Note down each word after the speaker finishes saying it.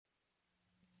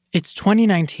It's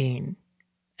 2019,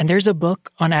 and there's a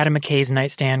book on Adam McKay's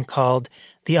nightstand called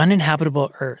The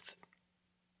Uninhabitable Earth.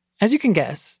 As you can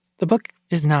guess, the book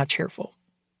is not cheerful.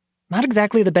 Not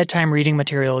exactly the bedtime reading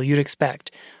material you'd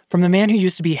expect from the man who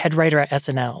used to be head writer at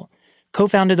SNL,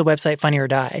 co-founded the website Funny or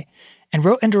Die, and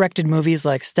wrote and directed movies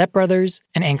like Step Brothers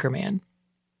and Anchorman.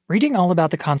 Reading all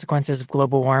about the consequences of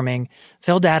global warming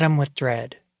filled Adam with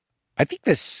dread. I think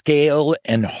the scale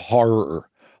and horror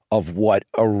of what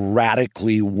a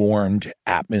radically warmed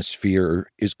atmosphere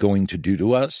is going to do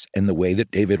to us, and the way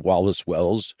that David Wallace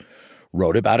Wells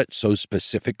wrote about it so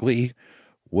specifically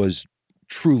was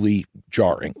truly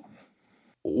jarring.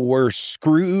 We're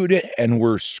screwed, and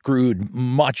we're screwed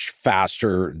much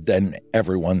faster than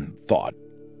everyone thought.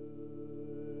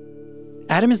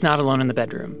 Adam is not alone in the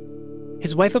bedroom.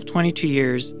 His wife of 22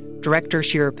 years, director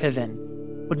Shira Piven,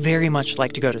 would very much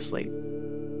like to go to sleep.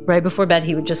 Right before bed,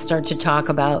 he would just start to talk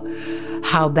about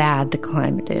how bad the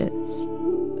climate is.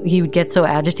 He would get so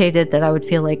agitated that I would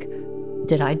feel like,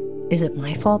 is it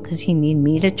my fault? Does he need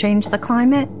me to change the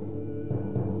climate?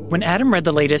 When Adam read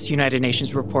the latest United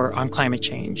Nations report on climate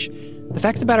change, the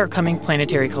facts about our coming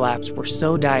planetary collapse were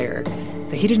so dire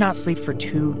that he did not sleep for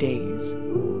 2 days.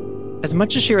 As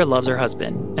much as Shira loves her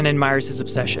husband and admires his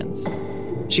obsessions,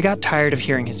 she got tired of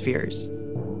hearing his fears.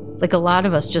 Like a lot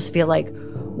of us just feel like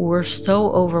we're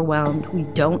so overwhelmed. We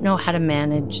don't know how to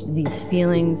manage these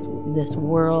feelings, this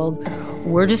world.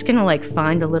 We're just going to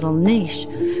find a little niche.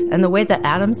 And the way that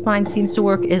Adam's mind seems to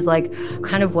work is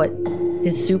kind of what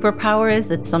his superpower is,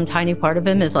 that some tiny part of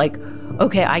him is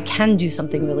okay, I can do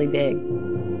something really big.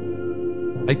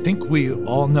 I think we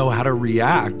all know how to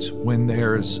react when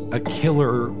there's a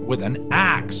killer with an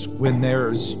axe, when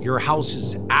your house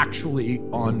is actually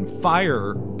on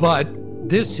fire, but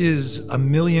this is a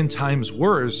million times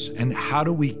worse. And how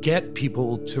do we get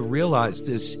people to realize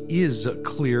this is a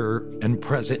clear and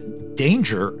present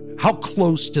danger? How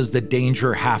close does the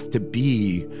danger have to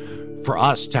be for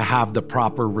us to have the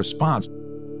proper response?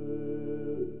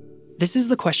 This is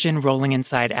the question rolling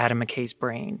inside Adam McKay's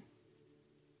brain.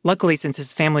 Luckily, since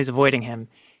his family's avoiding him,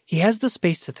 he has the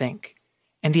space to think,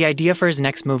 and the idea for his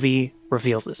next movie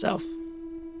reveals itself.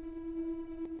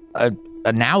 An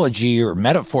analogy or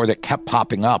metaphor that kept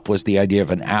popping up was the idea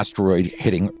of an asteroid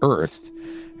hitting Earth.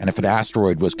 And if an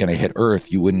asteroid was going to hit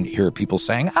Earth, you wouldn't hear people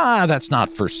saying, that's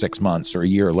not for 6 months or a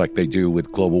year like they do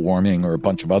with global warming or a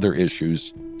bunch of other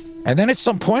issues. And then at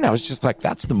some point, I was just like,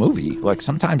 that's the movie.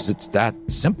 Sometimes it's that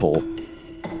simple.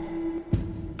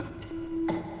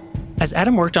 As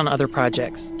Adam worked on other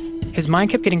projects, his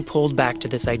mind kept getting pulled back to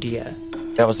this idea.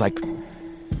 I was like,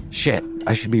 shit,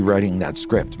 I should be writing that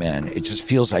script, man. It just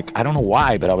feels like, I don't know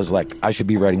why, but I was like, I should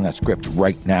be writing that script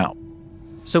right now.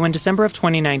 So in December of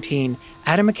 2019,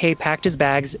 Adam McKay packed his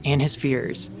bags and his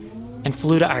fears and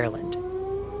flew to Ireland.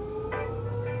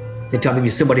 They thought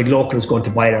maybe somebody local was going to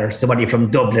buy it, or somebody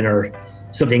from Dublin or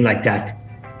something like that.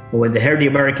 But when they heard the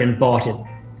American bought it,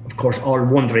 of course, all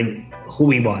wondering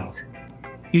who he was.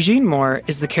 Eugene Moore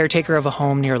is the caretaker of a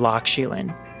home near Loch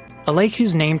Sheelin, a lake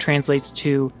whose name translates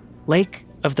to Lake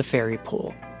of the Fairy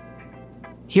Pool.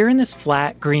 Here in this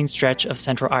flat, green stretch of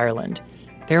Central Ireland,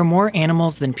 there are more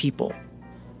animals than people.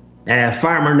 A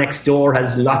farmer next door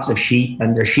has lots of sheep,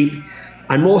 and there's sheep,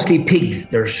 and mostly pigs.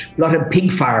 There's a lot of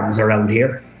pig farms around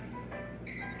here.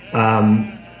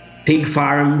 Pig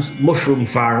farms, mushroom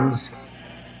farms.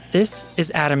 This is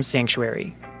Adam's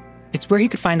sanctuary. It's where he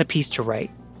could find the peace to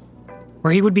write,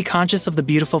 where he would be conscious of the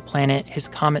beautiful planet his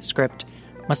comic script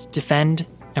must defend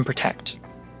and protect.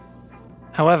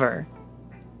 However,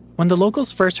 when the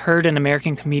locals first heard an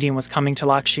American comedian was coming to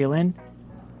Loch Sheelin,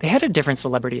 they had a different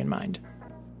celebrity in mind.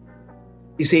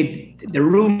 You see, the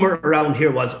rumor around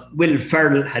here was Will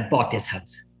Ferrell had bought this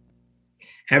house.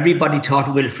 Everybody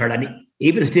thought Will Ferrell, and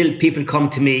even still people come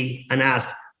to me and ask,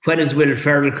 when is Will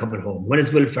Ferrell coming home? When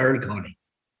is Will Ferrell coming?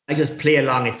 I just play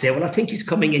along and say, well, I think he's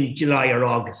coming in July or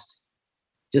August,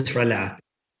 just for a laugh.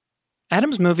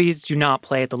 Adam's movies do not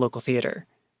play at the local theater,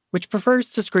 which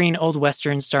prefers to screen old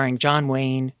westerns starring John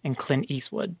Wayne and Clint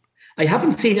Eastwood. I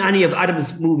haven't seen any of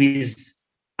Adam's movies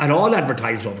at all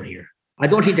advertised over here. I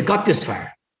don't think they got this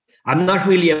far. I'm not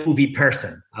really a movie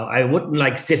person. I wouldn't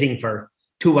like sitting for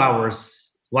 2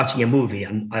 hours watching a movie.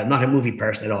 I'm not a movie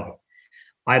person at all.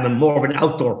 I'm more of an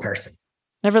outdoor person.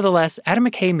 Nevertheless, Adam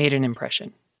McKay made an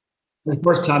impression. The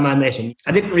first time I met him,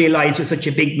 I didn't realize he was such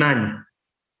a big man,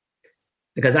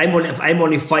 because I'm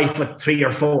only 5'3"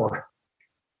 or 4,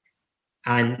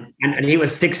 and he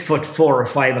was 6'4" or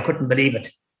 5. I couldn't believe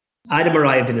it. Adam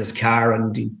arrived in his car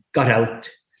and he got out.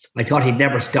 I thought he'd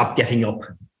never stop getting up.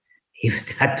 He was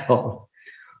that tall.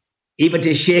 Even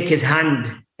to shake his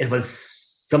hand, it was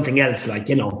something else, like,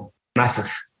 massive.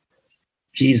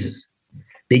 Jesus,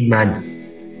 big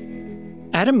man.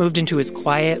 Adam moved into his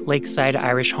quiet lakeside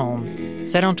Irish home,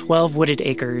 set on 12 wooded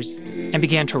acres, and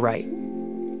began to write.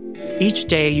 Each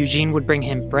day, Eugene would bring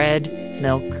him bread,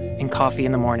 milk, and coffee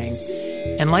in the morning,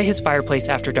 and light his fireplace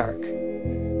after dark.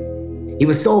 He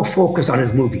was so focused on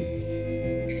his movie.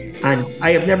 And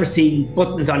I have never seen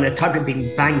buttons on a type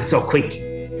being banged so quick.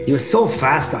 He was so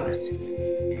fast on it.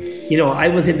 I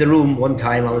was in the room one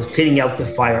time, I was cleaning out the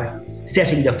fire,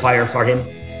 setting the fire for him.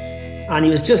 And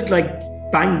he was just like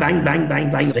bang, bang, bang, bang,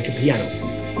 bang, like a piano.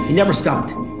 He never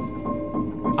stopped.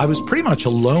 I was pretty much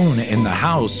alone in the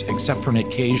house, except for an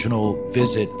occasional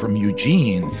visit from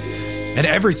Eugene. And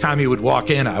every time he would walk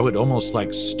in, I would almost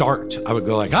like start. I would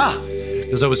go like,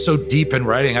 because I was so deep in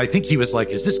writing. I think he was like,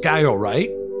 is this guy all right?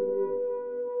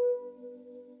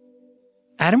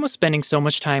 Adam was spending so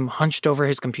much time hunched over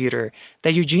his computer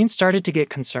that Eugene started to get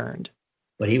concerned.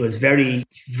 But he was very,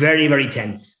 very, very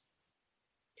tense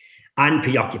and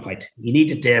preoccupied. He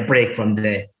needed a break from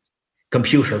the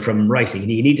computer, from writing.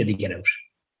 He needed to get out.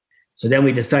 So then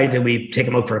we decided we'd take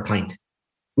him out for a pint.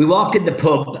 We walked in the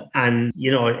pub and,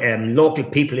 local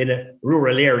people in a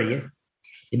rural area,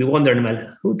 they'd be wondering,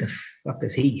 well, who the fuck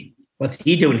is he? What's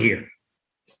he doing here?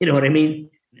 You know what I mean?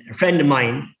 A friend of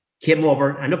mine came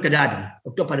over and looked at Adam,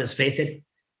 looked up at his face, said,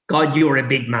 God, you're a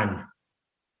big man.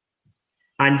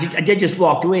 And they just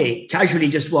walked away, casually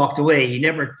just walked away. He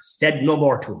never said no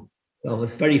more to him. So it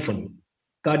was very funny.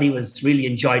 God, he was really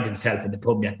enjoyed himself in the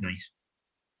pub that night.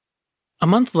 A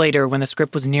month later, when the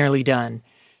script was nearly done,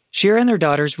 Shira and their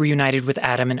daughters reunited with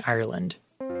Adam in Ireland.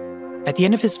 At the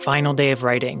end of his final day of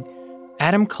writing,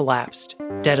 Adam collapsed,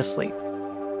 dead asleep.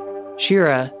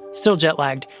 Shira, still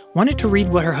jet-lagged, wanted to read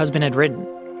what her husband had written.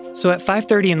 So at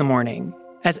 5:30 in the morning,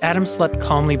 as Adam slept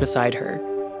calmly beside her,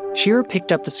 Shira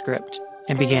picked up the script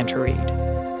and began to read.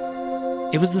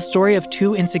 It was the story of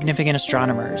two insignificant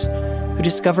astronomers who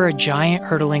discover a giant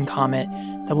hurtling comet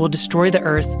that will destroy the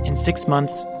Earth in 6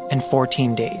 months and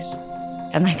 14 days.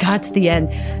 And I got to the end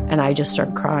and I just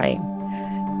started crying.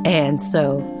 And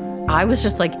so I was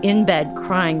just like in bed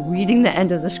crying, reading the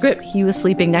end of the script. He was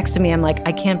sleeping next to me. I'm like,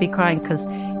 I can't be crying because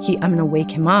I'm going to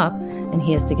wake him up and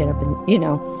he has to get up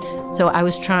and, So I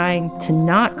was trying to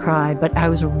not cry, but I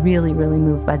was really, really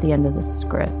moved by the end of the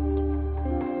script.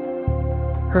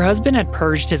 Her husband had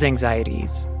purged his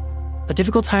anxieties. The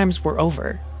difficult times were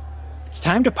over. It's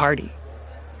time to party.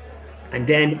 And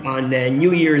then on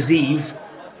New Year's Eve,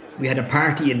 we had a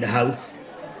party in the house,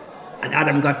 and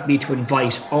Adam got me to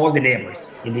invite all the neighbours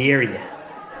in the area.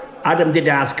 Adam did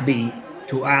ask me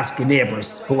to ask the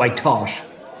neighbours who I thought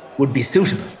would be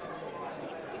suitable,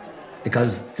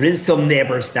 because there is some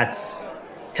neighbours that's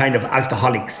kind of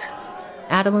alcoholics.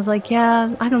 Adam was like,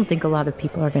 yeah, I don't think a lot of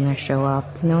people are going to show up.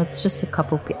 It's just a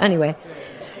couple people. Anyway,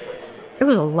 there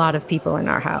was a lot of people in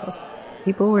our house.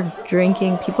 People were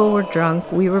drinking, people were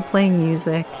drunk, we were playing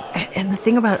music. And the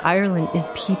thing about Ireland is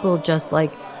people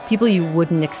you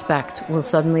wouldn't expect will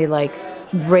suddenly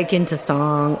break into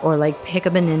song or pick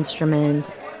up an instrument.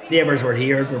 Neighbours were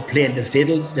here, they were playing the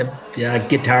fiddles, the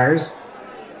guitars.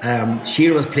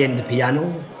 Shira was playing the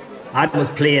piano. Adam was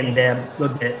playing the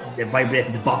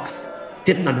vibrating the box,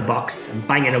 sitting on the box and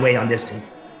banging away on this thing.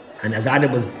 And as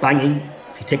Adam was banging,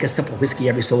 he'd take a sip of whiskey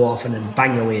every so often and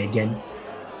bang away again.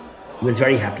 He was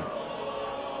very happy.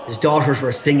 His daughters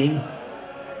were singing,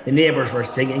 the neighbours were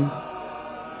singing,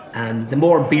 and the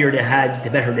more beer they had, the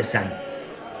better they sang.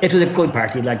 It was a good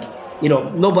party,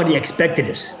 nobody expected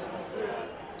it.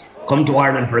 Come to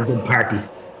Ireland for a good party.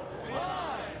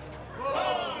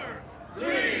 4,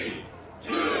 3,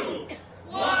 2,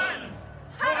 1.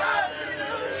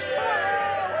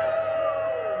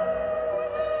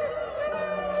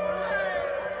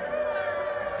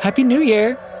 Happy New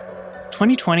Year!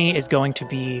 2020 is going to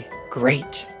be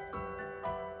great.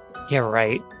 Yeah,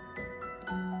 right.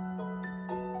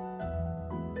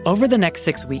 Over the next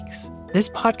 6 weeks, this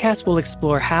podcast will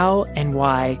explore how and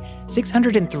why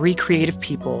 603 creative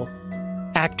people,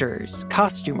 actors,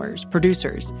 costumers,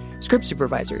 producers, script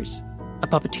supervisors, a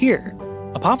puppeteer,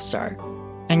 a pop star,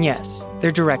 and yes,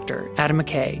 their director, Adam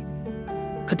McKay,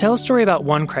 could tell a story about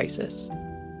one crisis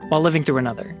while living through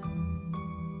another.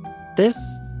 This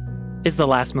is the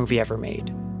last movie ever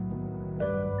made.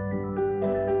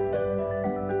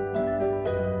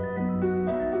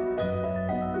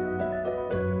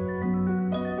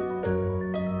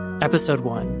 Episode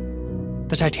 1,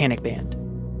 The Titanic Band.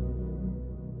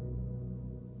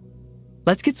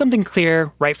 Let's get something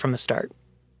clear right from the start.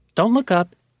 Don't Look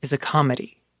Up is a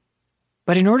comedy.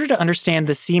 But in order to understand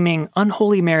the seeming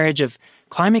unholy marriage of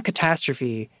climate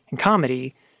catastrophe and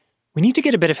comedy, we need to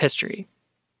get a bit of history.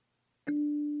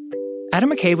 Adam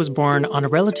McKay was born on a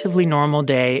relatively normal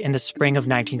day in the spring of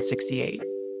 1968.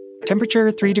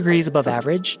 Temperature 3 degrees above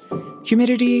average,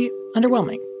 humidity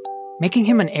underwhelming, making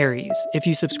him an Aries if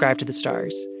you subscribe to the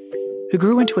stars, who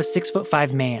grew into a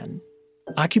 6'5" man.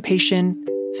 Occupation,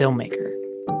 filmmaker.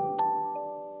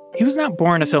 He was not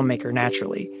born a filmmaker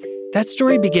naturally. That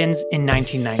story begins in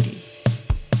 1990.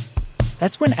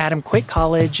 That's when Adam quit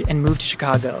college and moved to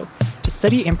Chicago to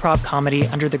study improv comedy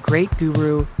under the great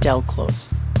guru Del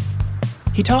Close.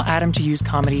 He taught Adam to use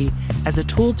comedy as a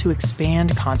tool to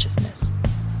expand consciousness,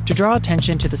 to draw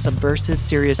attention to the subversive,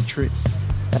 serious truths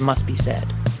that must be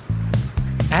said.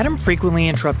 Adam frequently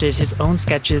interrupted his own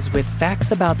sketches with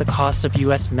facts about the cost of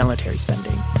U.S. military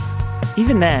spending.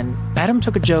 Even then, Adam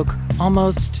took a joke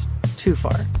almost too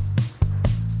far.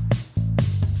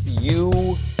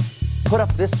 You put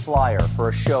up this flyer for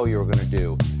a show you were going to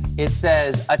do. It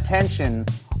says, attention,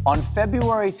 on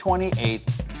February 28th,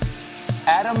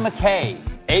 Adam McKay,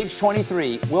 age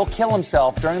 23, will kill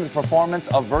himself during the performance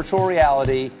of virtual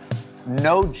reality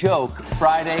No Joke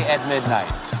Friday at midnight.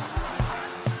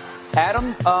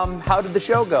 Adam, how did the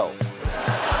show go?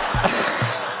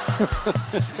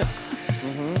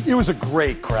 It was a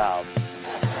great crowd.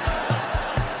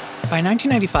 By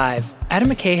 1995, Adam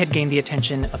McKay had gained the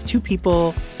attention of two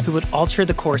people who would alter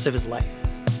the course of his life.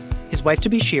 His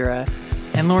wife-to-be Shira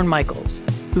and Lorne Michaels,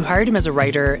 who hired him as a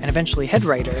writer and eventually head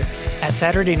writer at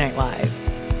Saturday Night Live,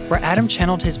 where Adam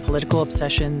channeled his political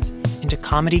obsessions into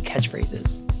comedy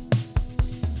catchphrases.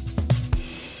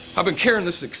 I've been carrying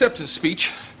this acceptance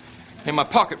speech in my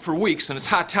pocket for weeks, and it's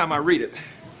high time I read it.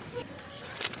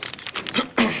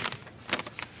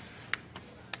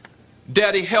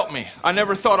 Daddy, help me. I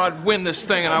never thought I'd win this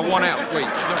thing, and I won out. Wait,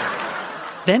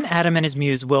 no. Then Adam and his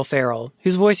muse, Will Ferrell,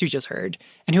 whose voice you just heard,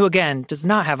 and who, again, does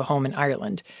not have a home in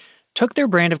Ireland, took their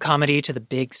brand of comedy to the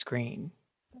big screen.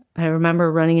 I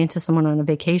remember running into someone on a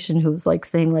vacation who was like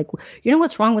saying, like, you know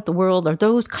what's wrong with the world? Are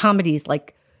those comedies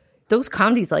like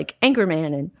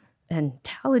Anchorman and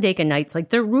Talladega Nights,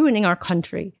 like they're ruining our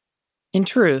country. In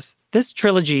truth, this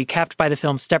trilogy, capped by the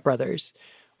film Step Brothers,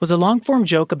 was a long-form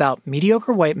joke about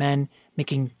mediocre white men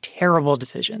making terrible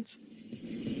decisions.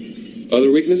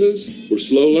 Other weaknesses? We're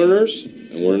slow learners,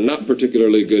 and we're not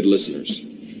particularly good listeners.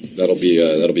 That'll be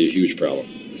a huge problem.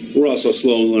 We're also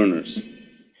slow learners.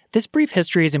 This brief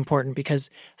history is important because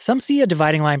some see a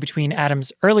dividing line between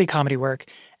Adam's early comedy work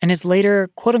and his later,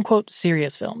 quote-unquote,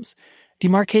 serious films,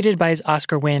 demarcated by his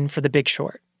Oscar win for The Big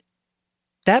Short.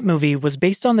 That movie was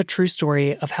based on the true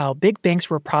story of how big banks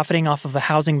were profiting off of a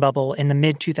housing bubble in the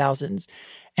mid-2000s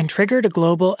and triggered a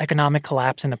global economic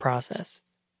collapse in the process.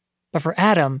 But for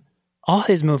Adam, all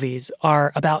his movies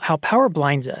are about how power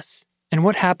blinds us and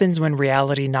what happens when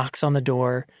reality knocks on the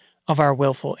door of our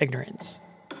willful ignorance.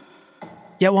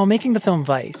 Yet while making the film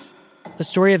Vice, the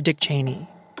story of Dick Cheney,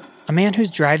 a man whose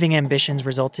driving ambitions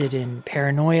resulted in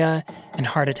paranoia and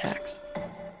heart attacks,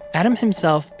 Adam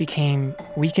himself became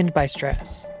weakened by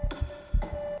stress.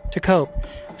 To cope,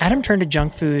 Adam turned to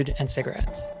junk food and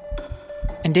cigarettes.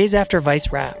 And days after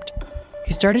Vice wrapped,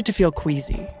 he started to feel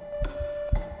queasy.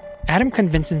 Adam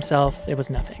convinced himself it was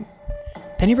nothing.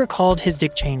 Then he recalled his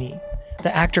Dick Cheney,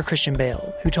 the actor Christian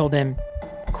Bale, who told him,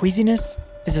 queasiness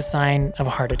is a sign of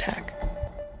a heart attack.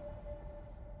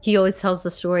 He always tells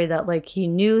the story that, like, he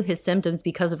knew his symptoms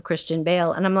because of Christian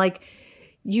Bale. And I'm like,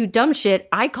 you dumb shit,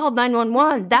 I called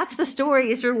 911. That's the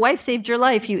story, is your wife saved your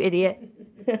life, you idiot.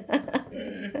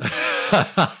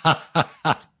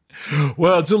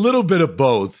 Well, it's a little bit of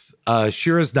both.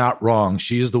 Shira's not wrong.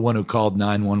 She is the one who called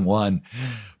 911.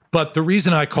 But the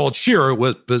reason I called Shira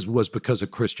was because of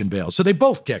Christian Bale. So they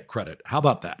both get credit. How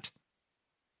about that?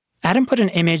 Adam put an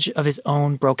image of his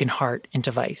own broken heart into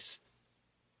Vice.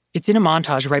 It's in a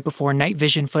montage right before night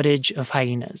vision footage of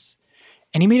hyenas.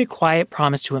 And he made a quiet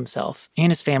promise to himself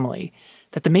and his family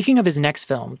that the making of his next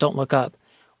film, Don't Look Up,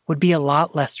 would be a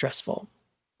lot less stressful.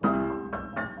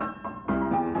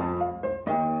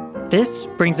 This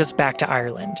brings us back to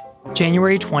Ireland,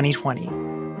 January 2020.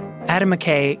 Adam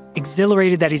McKay,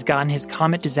 exhilarated that he's gotten his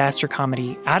comet disaster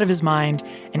comedy out of his mind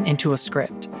and into a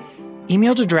script,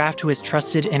 emailed a draft to his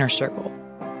trusted inner circle,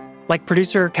 like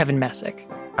producer Kevin Messick.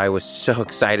 I was so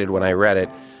excited when I read it.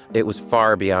 It was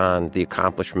far beyond the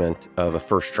accomplishment of a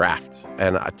first draft.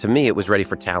 And to me, it was ready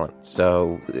for talent.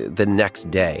 So the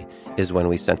next day is when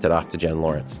we sent it off to Jen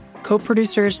Lawrence.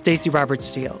 Co-producer Stacey Roberts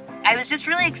Steele. I was just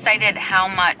really excited how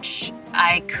much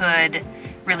I could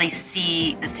really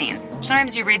see the scenes.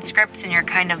 Sometimes you read scripts and you're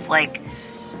kind of like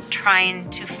trying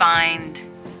to find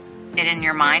it in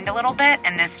your mind a little bit.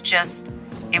 And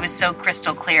it was so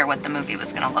crystal clear what the movie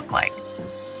was going to look like.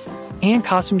 And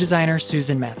costume designer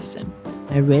Susan Matheson.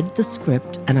 I read the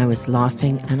script and I was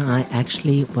laughing, and I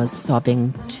actually was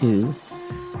sobbing too,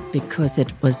 because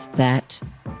it was that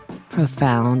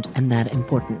profound and that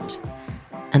important.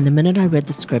 And the minute I read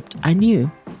the script, I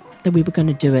knew that we were going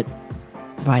to do it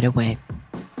right away.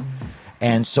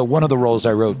 And so one of the roles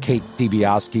I wrote, Kate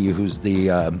DiBiase, who's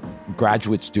the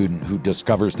graduate student who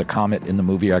discovers the comet in the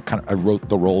movie, I wrote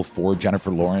the role for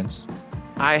Jennifer Lawrence.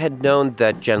 I had known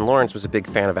that Jen Lawrence was a big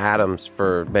fan of Adam's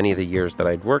for many of the years that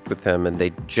I'd worked with him, and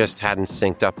they just hadn't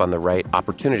synced up on the right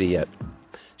opportunity yet.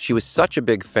 She was such a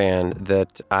big fan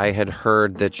that I had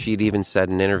heard that she'd even said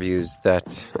in interviews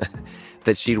that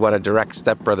that she'd want to direct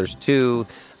Step Brothers 2,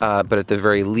 but at the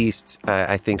very least,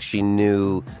 I think she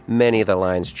knew many of the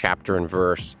lines chapter and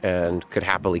verse and could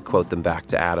happily quote them back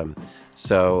to Adam.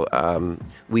 So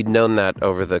we'd known that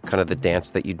over the kind of the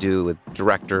dance that you do with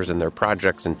directors and their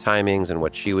projects and timings and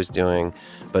what she was doing,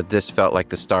 but this felt like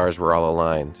the stars were all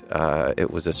aligned. It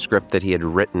was a script that he had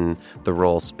written the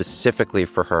role specifically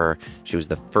for her. She was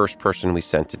the first person we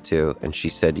sent it to, and she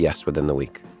said yes within the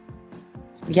week.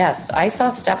 Yes, I saw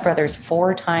Step Brothers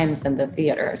 4 times in the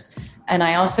theaters, and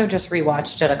I also just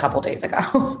rewatched it a couple days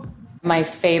ago. My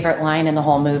favorite line in the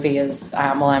whole movie is,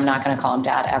 well, I'm not going to call him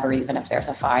dad ever, even if there's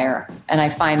a fire. And I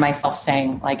find myself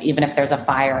saying, like, even if there's a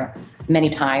fire, many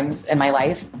times in my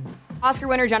life. Oscar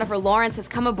winner Jennifer Lawrence has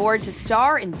come aboard to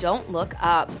star in Don't Look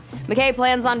Up. McKay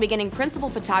plans on beginning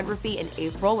principal photography in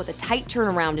April with a tight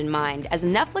turnaround in mind, as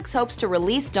Netflix hopes to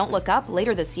release Don't Look Up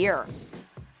later this year.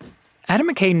 Adam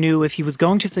McKay knew if he was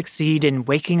going to succeed in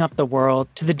waking up the world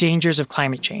to the dangers of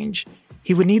climate change,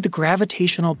 he would need the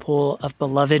gravitational pull of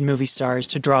beloved movie stars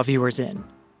to draw viewers in.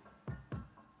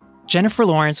 Jennifer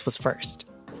Lawrence was first.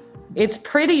 It's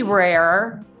pretty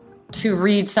rare to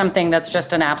read something that's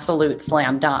just an absolute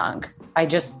slam dunk. I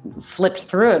just flipped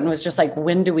through it and was just like,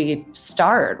 when do we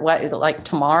start? What, like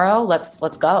tomorrow?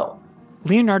 Let's go.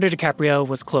 Leonardo DiCaprio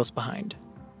was close behind.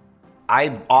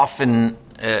 I often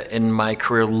in my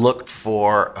career looked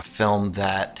for a film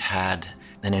that had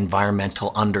an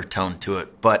environmental undertone to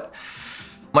it, but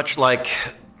much like,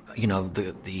 you know,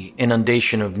 the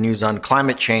inundation of news on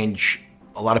climate change,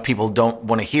 a lot of people don't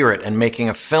want to hear it, and making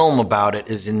a film about it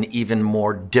is an even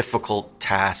more difficult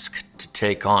task to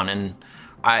take on. And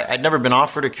I'd never been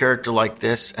offered a character like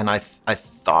this, and I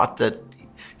thought that,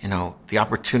 you know, the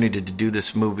opportunity to do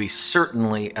this movie,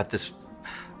 certainly at this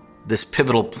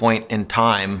pivotal point in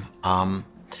time,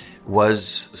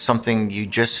 was something you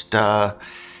just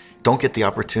don't get the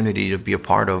opportunity to be a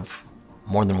part of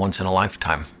more than once in a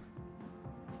lifetime.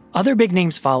 Other big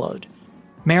names followed.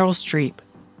 Meryl Streep,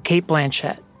 Cate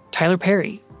Blanchett, Tyler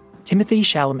Perry, Timothée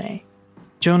Chalamet,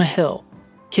 Jonah Hill,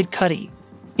 Kid Cudi,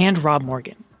 and Rob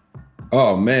Morgan.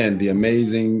 Oh man, the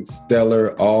amazing,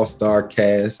 stellar, all-star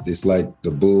cast. It's like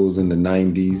the Bulls in the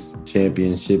 90s,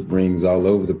 championship rings all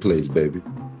over the place, baby.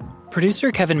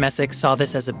 Producer Kevin Messick saw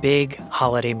this as a big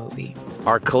holiday movie.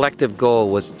 Our collective goal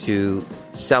was to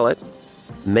sell it,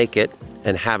 make it,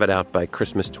 and have it out by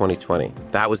Christmas 2020.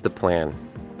 That was the plan.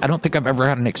 I don't think I've ever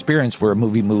had an experience where a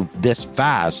movie moved this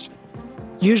fast.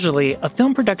 Usually, a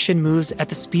film production moves at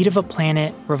the speed of a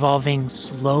planet revolving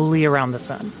slowly around the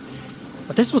sun.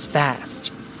 But this was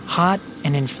fast, hot,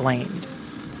 and inflamed.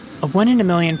 A 1 in a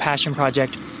million passion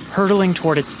project hurtling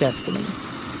toward its destiny.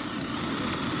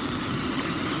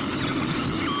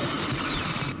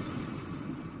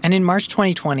 And in March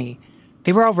 2020,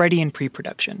 they were already in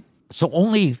pre-production. So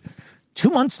only 2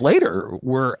 months later,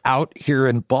 we're out here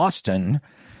in Boston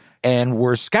and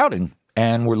we're scouting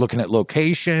and we're looking at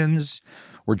locations,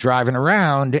 we're driving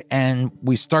around, and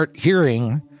we start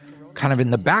hearing kind of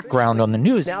in the background on the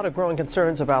news. Now to growing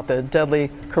concerns about the deadly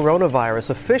coronavirus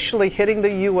officially hitting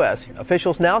the U.S.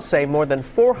 Officials now say more than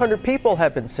 400 people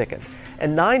have been sickened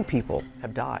and 9 people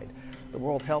have died. The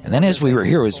World Health And then as we were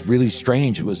here, it was really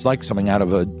strange. It was like something out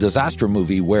of a disaster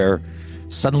movie where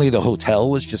suddenly the hotel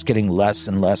was just getting less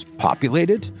and less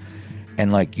populated.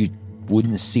 And like you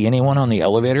wouldn't see anyone on the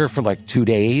elevator for like 2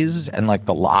 days. And like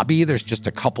the lobby, there's just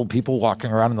a couple people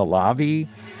walking around in the lobby.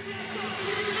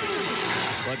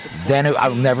 Then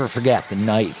I'll never forget the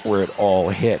night where it all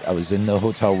hit. I was in the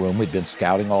hotel room. We'd been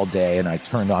scouting all day, and I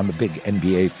turned on, I'm a big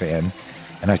NBA fan,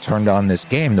 and I turned on this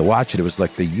game to watch it. It was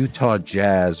like the Utah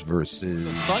Jazz versus...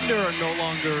 The Thunder are no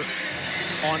longer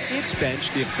on its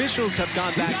bench. The officials have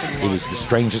gone back to... It was the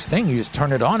strangest thing. You just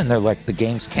turn it on, and they're like, the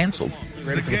game's canceled.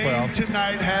 The game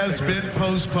tonight has been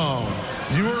postponed.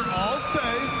 You are all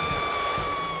safe.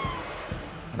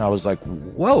 And I was like,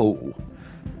 whoa.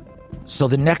 So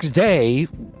the next day,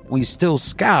 we still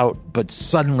scout, but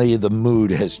suddenly the mood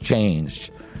has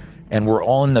changed. And we're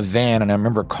all in the van, and I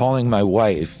remember calling my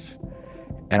wife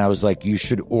And I was like, you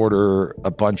should order a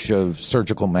bunch of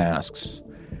surgical masks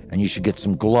and you should get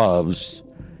some gloves.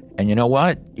 And you know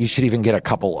what? You should even get a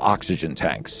couple oxygen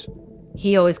tanks.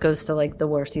 He always goes to like the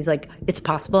worst. He's like, it's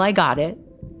possible I got it.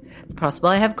 It's possible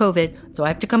I have COVID, so I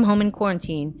have to come home and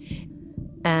quarantine.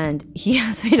 And he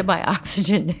asked me to buy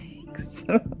oxygen tanks.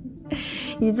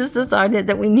 He just decided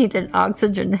that we needed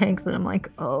oxygen tanks. And I'm like,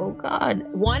 oh, God.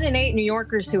 1 in 8 New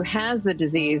Yorkers who has the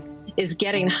disease is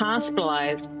getting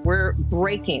hospitalized. We're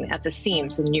breaking at the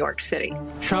seams in New York City.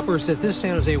 Shoppers at this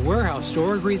San Jose warehouse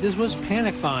store agreed this was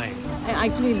panic buying.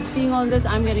 Actually, seeing all this,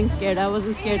 I'm getting scared. I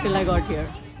wasn't scared till I got here.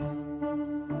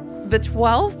 The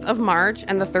 12th of March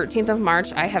and the 13th of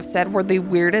March, I have said, were the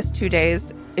weirdest 2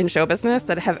 days in show business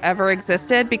that have ever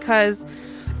existed, because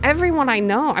everyone I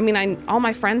know, all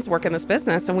my friends work in this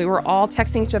business, and we were all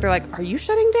texting each other like, are you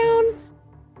shutting down?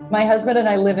 My husband and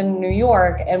I live in New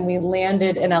York, and we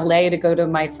landed in LA to go to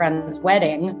my friend's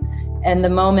wedding. And the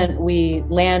moment we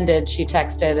landed, she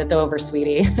texted, "It's over,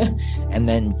 sweetie." And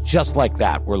then just like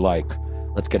that, we're like,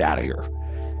 let's get out of here.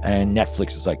 And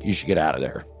Netflix is like, you should get out of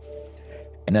there.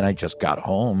 And then I just got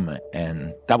home,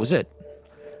 and that was it.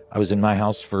 I was in my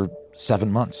house for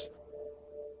 7 months.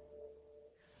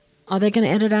 Are they going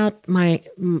to edit out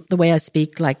the way I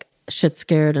speak, like shit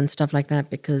scared and stuff like that?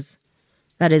 Because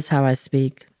that is how I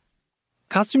speak.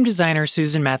 Costume designer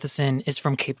Susan Matheson is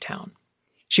from Cape Town.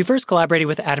 She first collaborated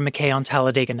with Adam McKay on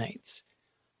Talladega Nights.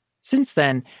 Since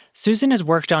then, Susan has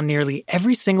worked on nearly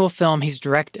every single film he's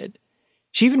directed.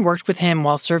 She even worked with him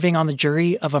while serving on the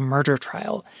jury of a murder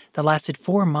trial that lasted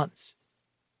 4 months.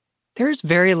 There is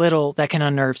very little that can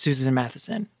unnerve Susan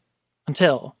Matheson.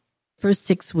 Until... For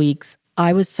 6 weeks,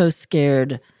 I was so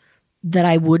scared that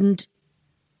I wouldn't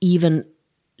even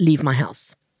leave my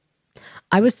house.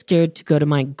 I was scared to go to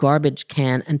my garbage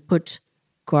can and put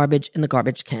garbage in the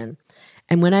garbage can.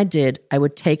 And when I did, I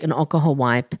would take an alcohol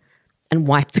wipe and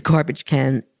wipe the garbage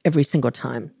can every single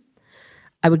time.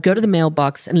 I would go to the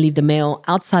mailbox and leave the mail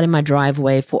outside in my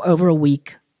driveway for over a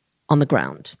week on the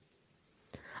ground.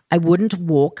 I wouldn't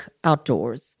walk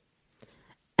outdoors.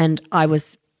 And I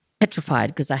was petrified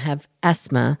because I have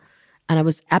asthma, and I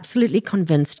was absolutely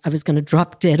convinced I was going to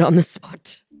drop dead on the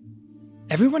spot.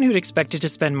 Everyone who'd expected to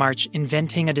spend March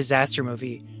inventing a disaster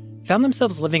movie found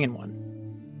themselves living in one.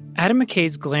 Adam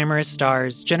McKay's glamorous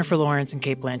stars, Jennifer Lawrence and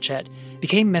Cate Blanchett,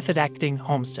 became method-acting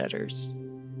homesteaders.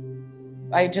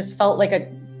 I just felt like a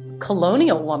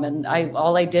colonial woman.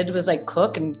 All I did was like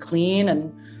cook and clean,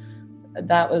 and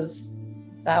that was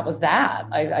that.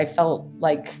 I felt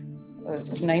like a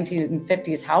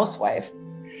 1950s housewife.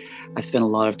 I've spent a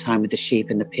lot of time with the sheep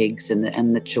and the pigs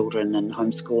and the children and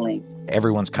homeschooling.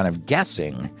 Everyone's kind of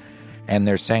guessing, and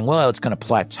they're saying, well, it's going to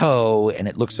plateau, and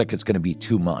it looks like it's going to be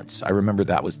 2 months. I remember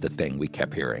that was the thing we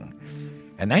kept hearing.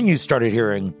 And then you started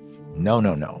hearing, no,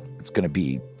 it's going to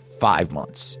be 5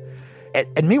 months.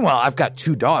 And meanwhile, I've got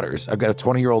 2 daughters. I've got a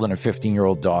 20-year-old and a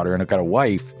 15-year-old daughter, and I've got a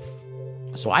wife.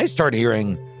 So I started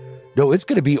hearing, no, it's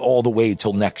going to be all the way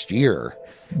till next year.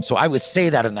 So I would say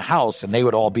that in the house, and they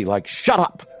would all be like, shut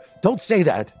up. Don't say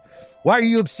that. Why are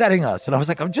you upsetting us? And I was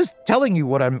like, I'm just telling you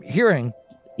what I'm hearing.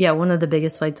 Yeah, one of the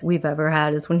biggest fights we've ever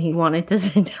had is when he wanted to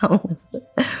sit down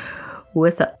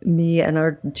with me and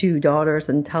our 2 daughters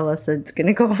and tell us that it's going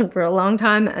to go on for a long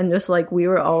time. And just like we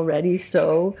were already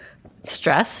so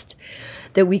stressed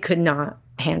that we could not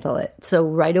handle it. So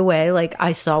right away, like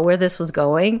I saw where this was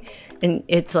going, and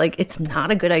it's like, it's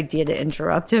not a good idea to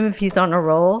interrupt him if he's on a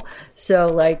roll. So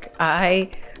like I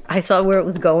saw where it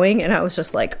was going, and I was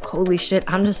just like, holy shit,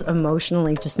 I'm just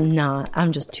emotionally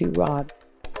I'm just too raw.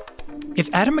 If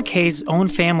Adam McKay's own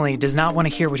family does not want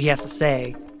to hear what he has to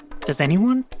say, does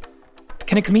anyone?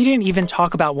 Can a comedian even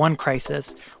talk about one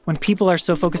crisis when people are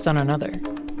so focused on another?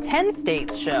 10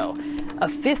 states show a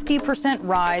 50%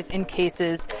 rise in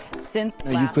cases since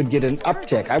You could get an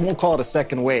uptick. I won't call it a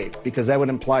second wave, because that would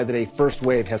imply that a first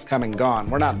wave has come and gone.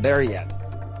 We're not there yet.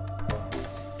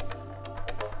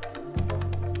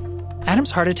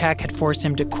 Adam's heart attack had forced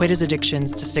him to quit his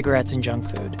addictions to cigarettes and junk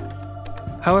food.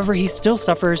 However, he still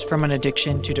suffers from an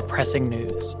addiction to depressing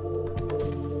news.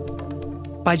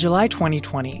 By July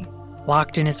 2020,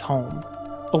 locked in his home,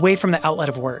 away from the outlet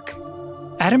of work,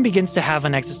 Adam begins to have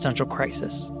an existential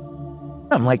crisis.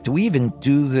 I'm like, do we even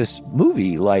do this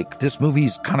movie? Like, this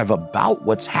movie's kind of about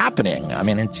what's happening. I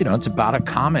mean, it's about a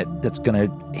comet that's going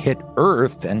to hit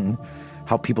Earth, and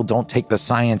how people don't take the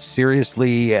science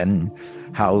seriously, and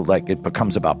how like it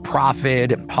becomes about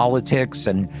profit and politics,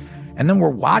 and then we're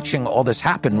watching all this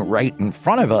happen right in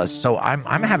front of us. So I'm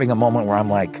having a moment where I'm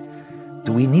like,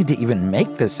 do we need to even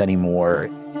make this anymore?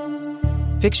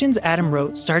 Fictions Adam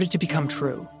wrote started to become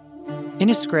true. In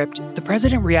his script, the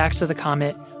president reacts to the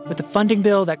comment with a funding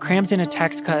bill that crams in a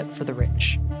tax cut for the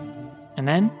rich. And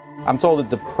then I'm told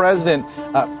that the president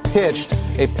pitched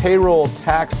a payroll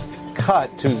tax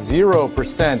cut to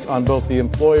 0% on both the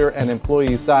employer and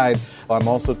employee side. I'm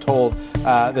also told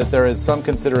that there is some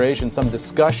consideration, some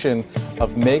discussion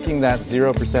of making that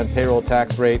 0% payroll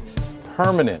tax rate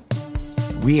permanent.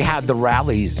 We had the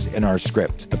rallies in our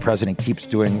script. The president keeps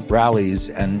doing rallies,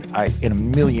 and I, in a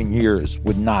million years,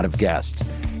 would not have guessed.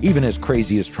 Even as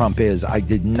crazy as Trump is, I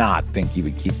did not think he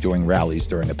would keep doing rallies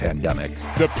during a pandemic.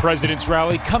 The president's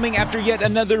rally coming after yet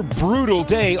another brutal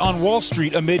day on Wall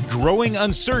Street amid growing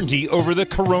uncertainty over the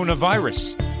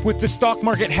coronavirus, with the stock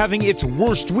market having its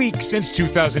worst week since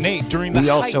 2008 during the We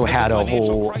also had a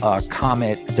whole crisis.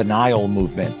 comet denial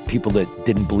movement. People that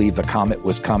didn't believe the comet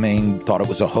was coming, thought it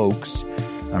was a hoax.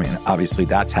 I mean, obviously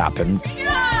that's happened.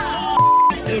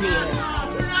 Idiot.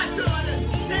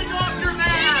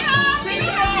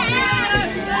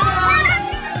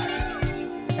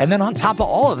 And then on top of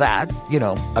all of that,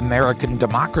 American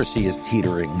democracy is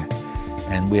teetering.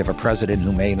 And we have a president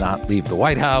who may not leave the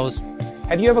White House.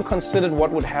 Have you ever considered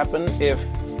what would happen if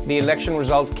the election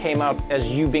result came out as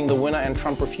you being the winner and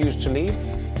Trump refused to leave?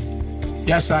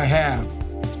 Yes, I have.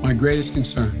 It's my greatest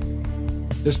concern.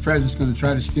 This president's going to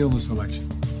try to steal this election.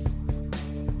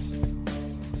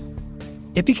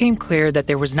 it became clear that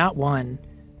there was not one,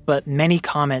 but many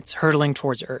comets hurtling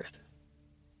towards Earth.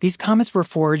 These comets were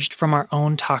forged from our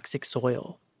own toxic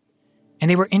soil, and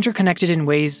they were interconnected in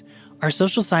ways our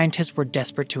social scientists were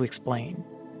desperate to explain.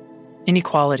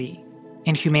 Inequality,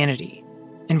 inhumanity,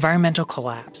 environmental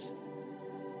collapse.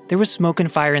 There was smoke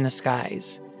and fire in the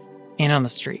skies and on the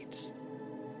streets.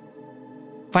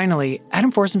 Finally,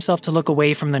 Adam forced himself to look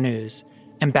away from the news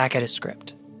and back at his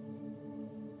script.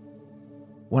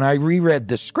 When I reread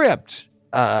the script,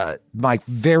 my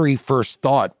very first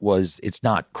thought was it's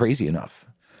not crazy enough.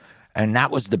 And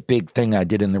that was the big thing I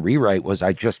did in the rewrite, was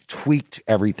I just tweaked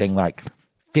everything like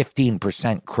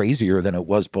 15% crazier than it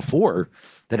was before,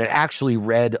 that it actually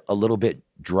read a little bit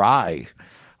dry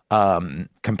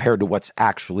compared to what's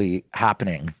actually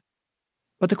happening.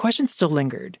 But the question still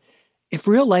lingered. If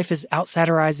real life is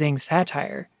out-satirizing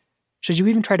satire, should you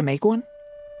even try to make one?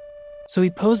 So he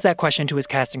posed that question to his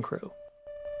cast and crew.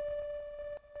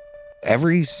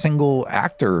 Every single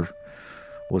actor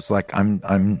was like,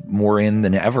 I'm more in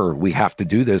than ever. We have to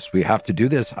do this. We have to do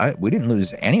this. We didn't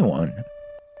lose anyone.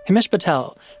 Himesh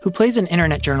Patel, who plays an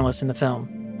internet journalist in the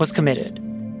film, was committed.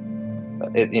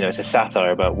 It's a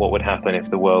satire about what would happen if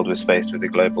the world was faced with a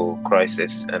global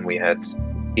crisis and we had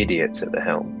idiots at the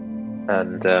helm.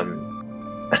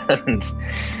 And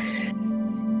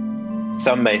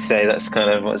some may say that's kind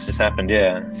of what's just happened,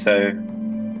 yeah. So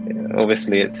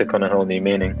obviously it took on a whole new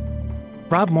meaning.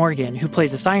 Rob Morgan, who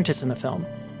plays a scientist in the film,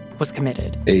 was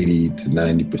committed. 80 to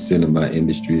 90% of my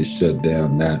industry is shut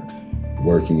down, not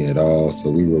working at all. So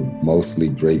we were mostly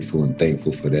grateful and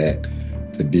thankful for that.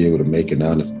 To be able to make an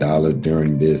honest dollar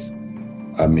during this,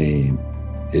 I mean,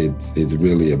 it's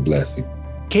really a blessing.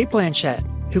 Cate Blanchett,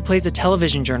 who plays a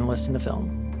television journalist in the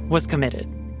film, was committed.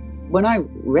 When I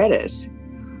read it,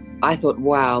 I thought,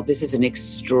 wow, this is an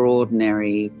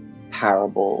extraordinary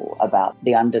parable about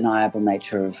the undeniable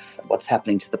nature of what's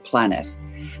happening to the planet.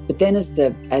 But then as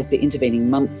the intervening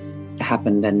months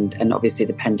happened and obviously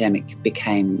the pandemic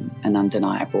became an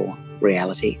undeniable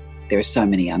reality. There are so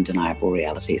many undeniable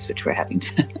realities which we're having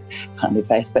to finally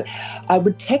face. But I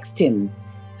would text him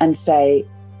and say,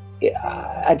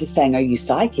 are you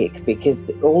psychic? Because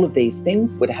all of these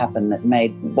things would happen that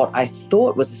made what I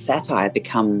thought was a satire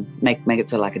make it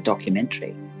feel like a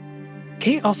documentary.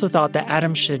 Cate also thought that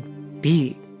Adam should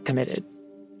be committed.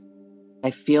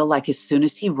 I feel like as soon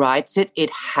as he writes it,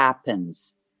 it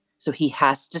happens. So he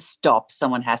has to stop.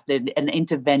 An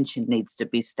intervention needs to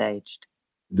be staged.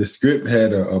 The script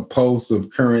had a pulse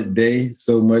of current day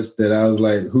so much that I was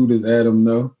like, who does Adam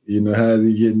know? How is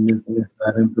he getting this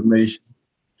inside information?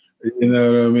 You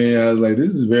know what I mean? I was like,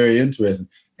 this is very interesting.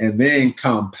 And then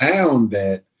compound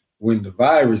that when the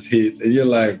virus hits and you're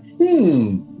like,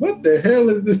 what the hell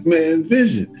is this man's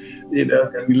vision?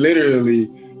 Literally,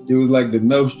 it was like the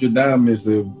Nostradamus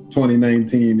of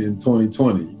 2019 and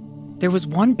 2020. There was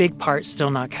one big part still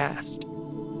not cast,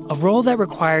 a role that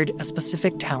required a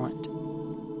specific talent.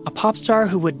 A pop star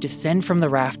who would descend from the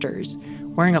rafters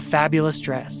wearing a fabulous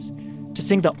dress to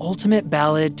sing the ultimate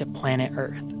ballad to planet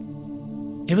Earth.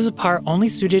 It was a part only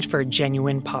suited for a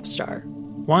genuine pop star,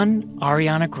 one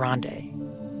Ariana Grande.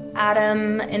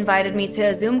 Adam invited me to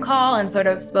a Zoom call and sort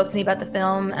of spoke to me about the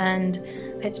film and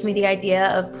pitched me the idea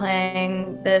of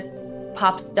playing this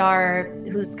pop star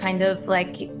who's kind of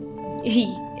like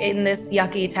in this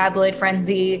yucky tabloid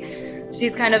frenzy.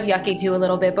 She's kind of yucky too a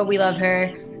little bit, but we love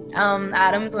her.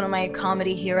 Adam's one of my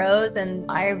comedy heroes, and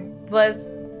I was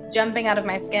jumping out of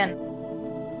my skin.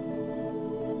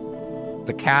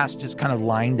 The cast is kind of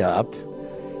lined up,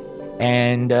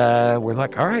 and we're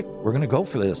like, all right, we're going to go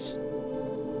for this.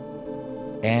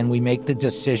 And we make the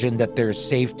decision that their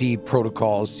safety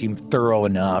protocols seem thorough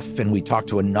enough, and we talk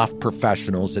to enough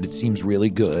professionals that it seems really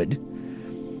good.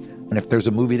 And if there's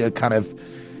a movie to kind of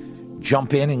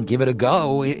jump in and give it a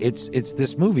go, it's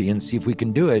this movie, and see if we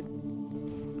can do it.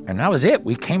 And that was it.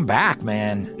 We came back,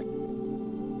 man.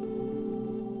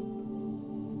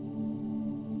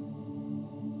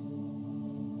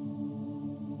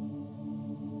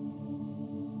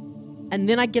 And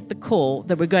then I get the call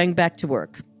that we're going back to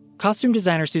work. Costume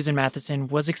designer Susan Matheson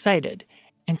was excited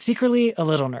and secretly a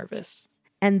little nervous.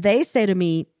 And they say to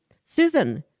me,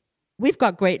 Susan, we've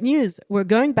got great news. We're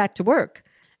going back to work.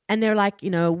 And they're like,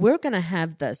 we're going to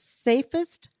have the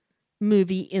safest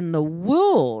movie in the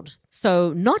world.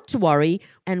 So not to worry.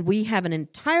 And we have an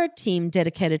entire team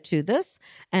dedicated to this.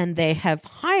 And they have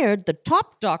hired the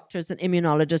top doctors and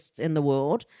immunologists in the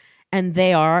world. And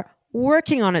they are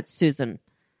working on it, Susan.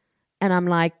 And I'm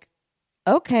like,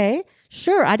 okay,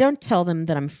 sure. I don't tell them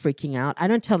that I'm freaking out. I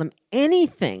don't tell them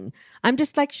anything. I'm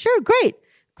just like, sure, great.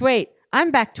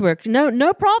 I'm back to work.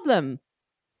 No problem.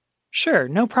 Sure,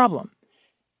 no problem.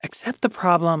 Except the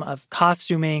problem of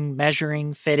costuming,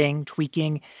 measuring, fitting,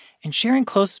 tweaking, and sharing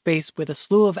close space with a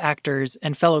slew of actors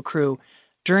and fellow crew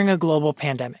during a global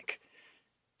pandemic.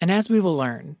 And as we will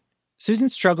learn,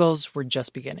 Susan's struggles were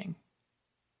just beginning.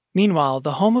 Meanwhile,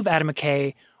 the home of Adam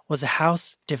McKay was a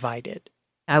house divided.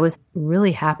 I was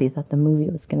really happy that the movie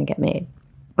was going to get made.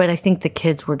 But I think the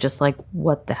kids were just like,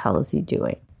 what the hell is he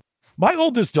doing? My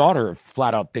oldest daughter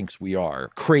flat out thinks we are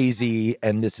crazy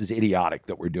and this is idiotic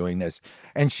that we're doing this.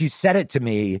 And she said it to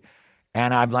me,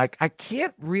 and I'm like, I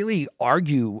can't really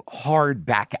argue hard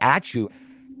back at you.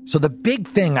 So the big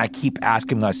thing I keep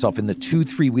asking myself in the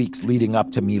 2-3 weeks leading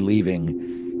up to me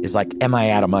leaving is like, am I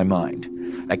out of my mind?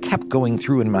 I kept going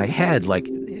through in my head, like,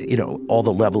 all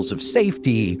the levels of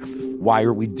safety. Why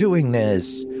are we doing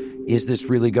this? Is this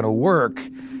really going to work?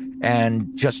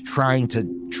 And just trying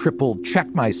to triple check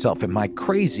myself. Am I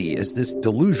crazy? Is this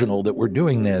delusional that we're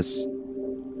doing this?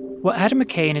 What Adam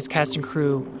McKay and his cast and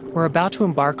crew were about to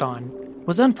embark on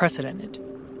was unprecedented.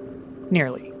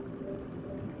 Nearly.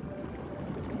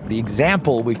 The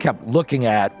example we kept looking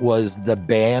at was the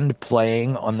band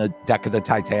playing on the deck of the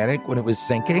Titanic when it was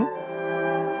sinking.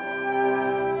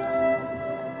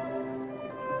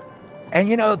 And,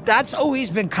 that's always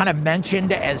been kind of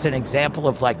mentioned as an example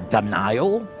of like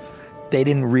denial. They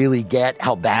didn't really get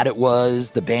how bad it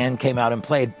was. The band came out and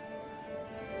played.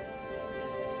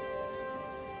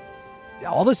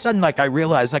 All of a sudden, I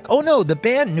realized, oh no, the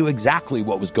band knew exactly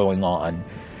what was going on.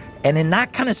 And in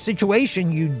that kind of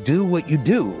situation, you do what you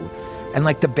do. And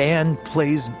the band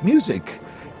plays music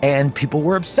and people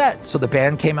were upset. So the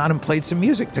band came out and played some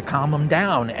music to calm them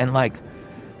down. And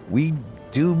we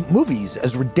do movies,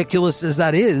 as ridiculous as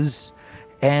that is.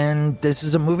 And this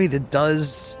is a movie that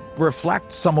does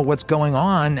reflect some of what's going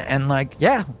on. And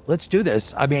yeah, let's do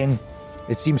this. I mean,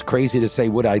 it seems crazy to say,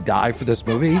 would I die for this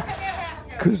movie?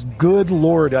 Because good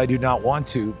Lord, I do not want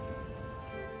to.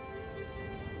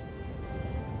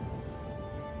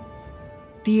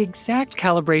 The exact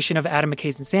calibration of Adam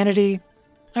McKay's insanity,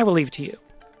 I will leave to you.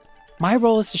 My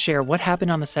role is to share what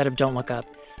happened on the set of Don't Look Up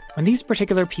when these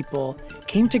particular people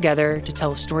came together to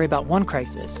tell a story about one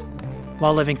crisis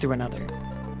while living through another.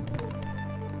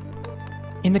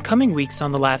 In the coming weeks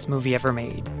on The Last Movie Ever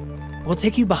Made, we'll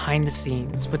take you behind the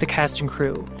scenes with the cast and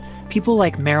crew, people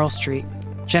like Meryl Streep,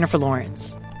 Jennifer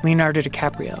Lawrence, Leonardo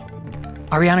DiCaprio,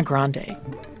 Ariana Grande,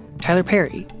 Tyler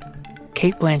Perry,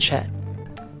 Cate Blanchett,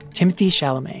 Timothée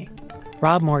Chalamet,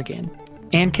 Rob Morgan,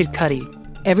 and Kid Cudi.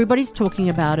 Everybody's talking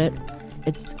about it.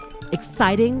 It's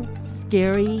exciting,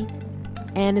 scary,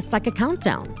 and it's like a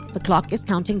countdown. The clock is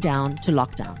counting down to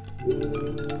lockdown.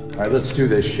 All right, let's do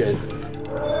this shit.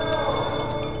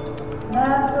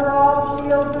 Masks are off,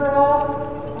 shields are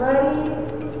off, ready,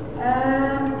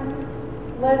 and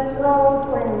let's roll,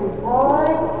 please.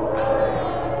 Rolling.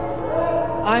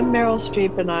 I'm Meryl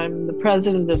Streep, and I'm the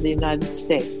President of the United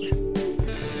States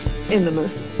in the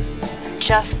movie.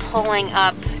 Just pulling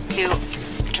up to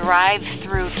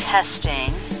drive-through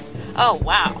testing. Oh,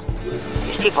 wow.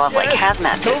 These people have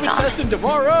hazmat suits on. Testing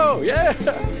tomorrow, yeah.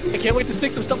 I can't wait to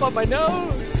stick some stuff on my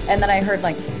nose. And then I heard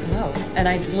hello. And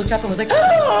I looked up and was like,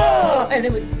 oh! And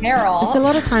it was Meryl. So a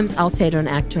lot of times I'll say to an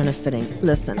actor in a fitting,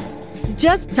 listen,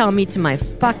 Just tell me to my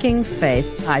fucking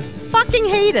face. I fucking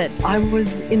hate it. I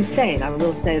was insane. I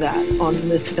will say that on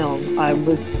this film. I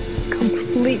was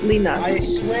completely nuts. I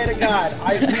swear to God,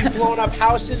 we've blown up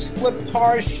houses, flipped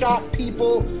cars, shot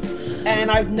people, and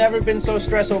I've never been so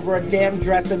stressed over a damn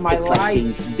dress in my life. Like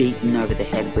being beaten over the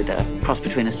head with a cross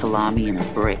between a salami and a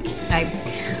brick. I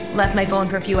left my phone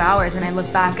for a few hours and I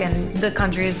look back and the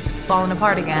country's fallen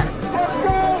apart again. Let's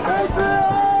go,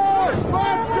 Patriots!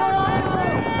 Let's go!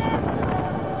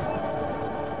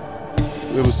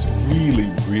 It was really,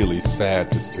 really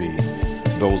sad to see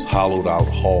those hollowed out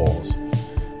halls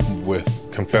with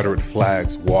Confederate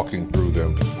flags walking through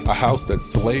them. A house that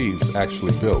slaves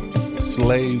actually built.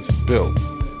 Slaves built.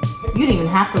 You don't even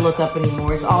have to look up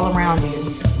anymore. It's all around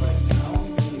you.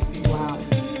 Wow.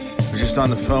 I was just on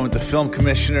the phone with the film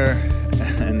commissioner,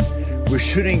 and we're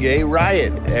shooting a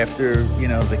riot after,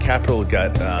 the Capitol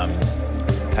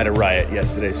had a riot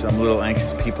yesterday. So I'm a little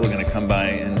anxious people are going to come by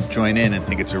and join in and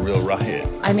think it's a real riot.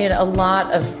 I mean, a lot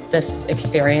of this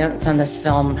experience and this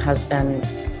film has been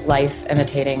life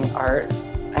imitating art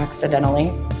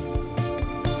accidentally.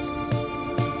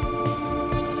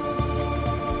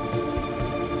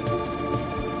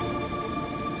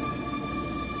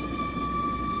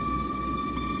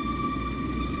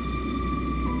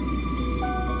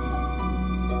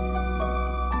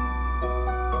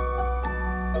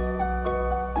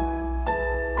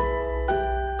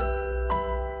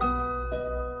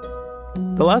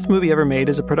 The Last Movie Ever Made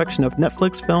is a production of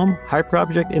Netflix Film,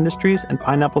 Hyperobject Industries, and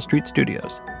Pineapple Street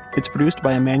Studios. It's produced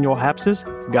by Emmanuel Hapsis,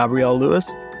 Gabrielle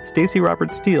Lewis, Stacey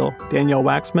Robert Steele, Danielle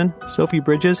Waxman, Sophie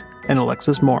Bridges, and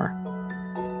Alexis Moore.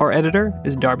 Our editor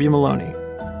is Darby Maloney.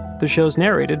 The show's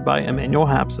narrated by Emmanuel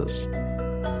Hapsis.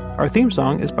 Our theme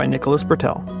song is by Nicholas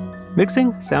Bertel.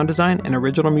 Mixing, sound design, and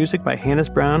original music by Hannes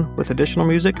Brown, with additional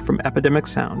music from Epidemic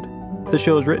Sound. The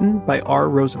show is written by R.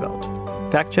 Roosevelt.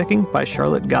 Fact-checking by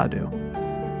Charlotte Gadu.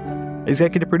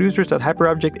 Executive producers at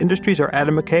Hyperobject Industries are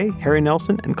Adam McKay, Harry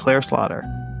Nelson, and Claire Slaughter.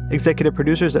 Executive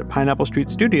producers at Pineapple Street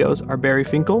Studios are Barry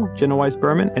Finkel, Jenna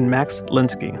Weiss-Berman, and Max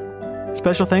Linsky.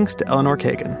 Special thanks to Eleanor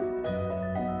Kagan.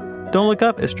 Don't Look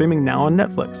Up is streaming now on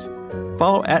Netflix.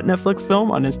 Follow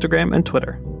 @NetflixFilm on Instagram and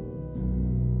Twitter.